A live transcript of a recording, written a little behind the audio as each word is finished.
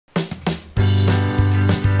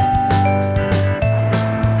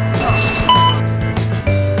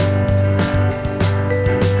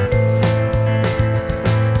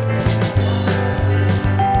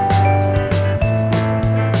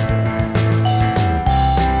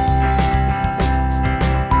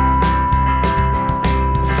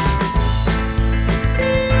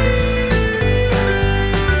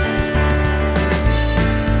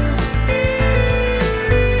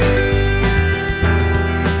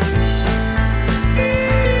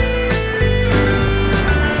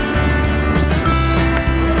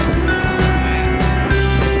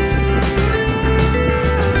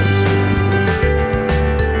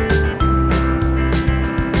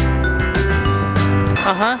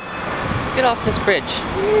Uh-huh. Let's get off this bridge.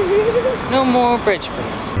 No more bridge,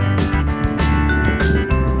 please.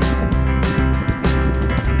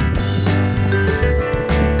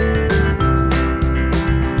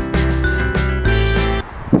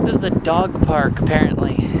 This is a dog park,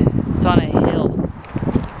 apparently. It's on a hill.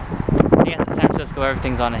 I guess in San Francisco,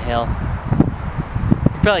 everything's on a hill.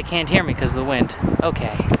 You probably can't hear me because of the wind.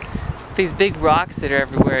 Okay. These big rocks that are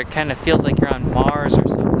everywhere, it kind of feels like you're on Mars or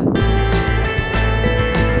something.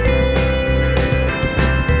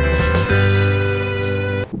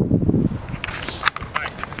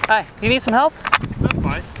 Hi, you need some help? I'm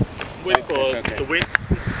fine. I'm waiting for the wind.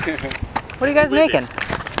 What are you guys making?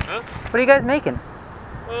 Huh? What are you guys making?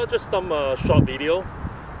 Just some short video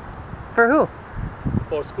For who?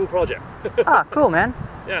 for a school project. Ah, cool, man.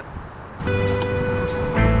 Yeah.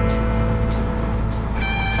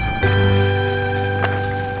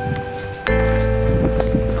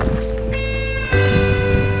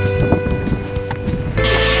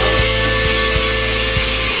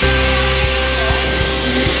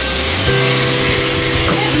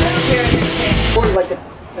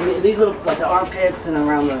 These little, like the armpits and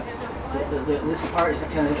around this part is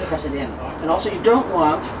kind of press it in. And also you don't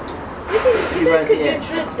want this to be right at the edge.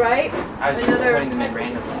 This, right? I was just putting them in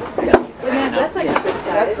randomly. Yeah. That's like a good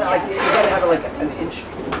size. That's like, you gotta have it like an inch.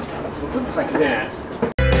 So put this like this.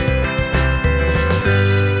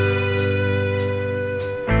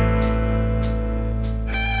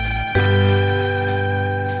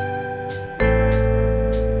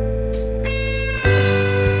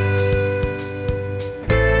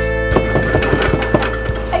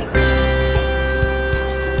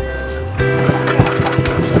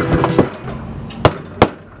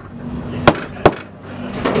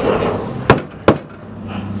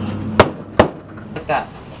 That.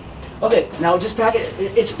 Okay, now just pack it.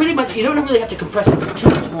 It's pretty much, you don't really have to compress it too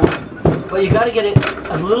much more, but you got to get it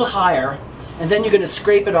a little higher, and then you're going to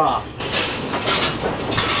scrape it off.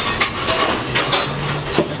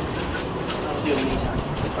 I'll do it anytime.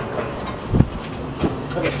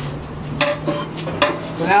 Okay.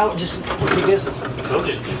 So now just take this.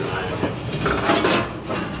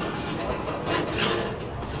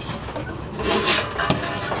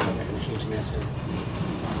 Huge mess here.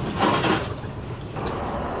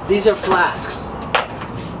 These are flasks.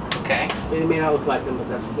 Okay. They may not look like them, but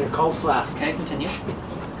they're called flasks. Okay, continue.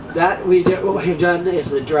 What we've done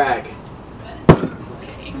is the drag.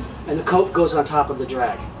 Okay. And the cope goes on top of the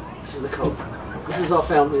drag. This is the cope. This is all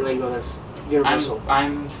family lingo, that's universal.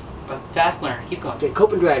 I'm a fast learner. Keep going. Okay,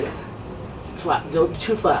 cope and drag.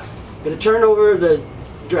 Two flasks. You're going to turn over the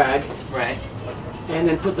drag. Right. And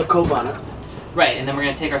then put the cope on it. Right, and then we're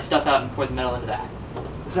going to take our stuff out and pour the metal into that.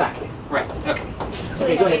 Exactly. Right, okay.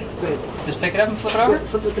 Okay, go ahead. Go ahead. Just pick it up and flip it over?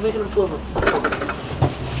 Flip it, make it flip over.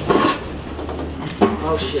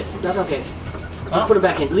 Oh shit, that's okay. Well, Put it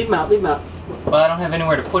back in. Leave them out, leave them out. well, I don't have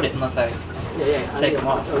anywhere to put it unless I Yeah. take them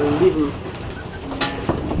off. Leave them.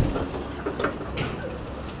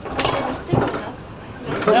 Isn't sticky enough.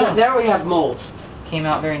 So No. there we have molds. Came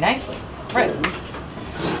out very nicely. Right.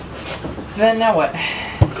 Then now what?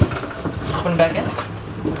 Put them back in?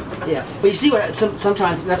 Yeah, but you see what?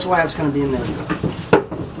 Sometimes that's why I was kind of being there.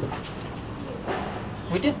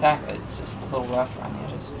 We did back it. It's just a little rough around the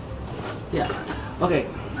edges. Yeah. Okay.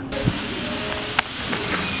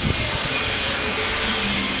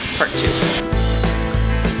 Part 2.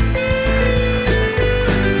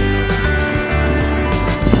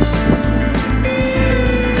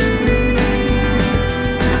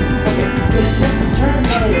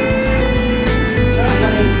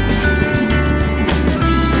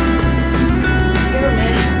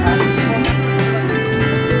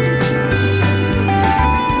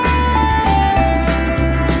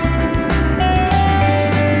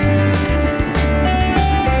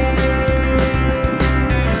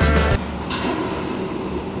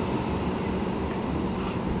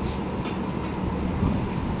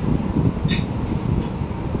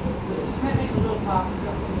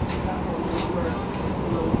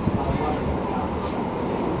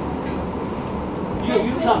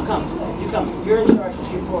 You come. You're in charge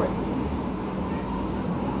because you pour it.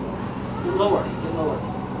 Get lower.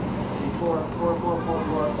 Pour.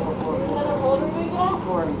 Another holder we got? Keep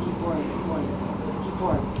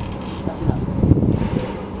pouring. That's enough.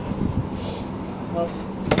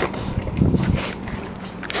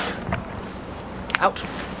 Out.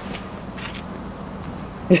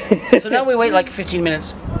 So now we wait like 15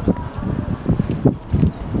 minutes.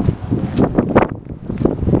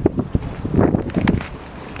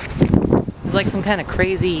 It's like some kind of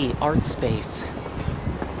crazy art space.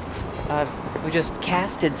 We just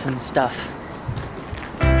casted some stuff.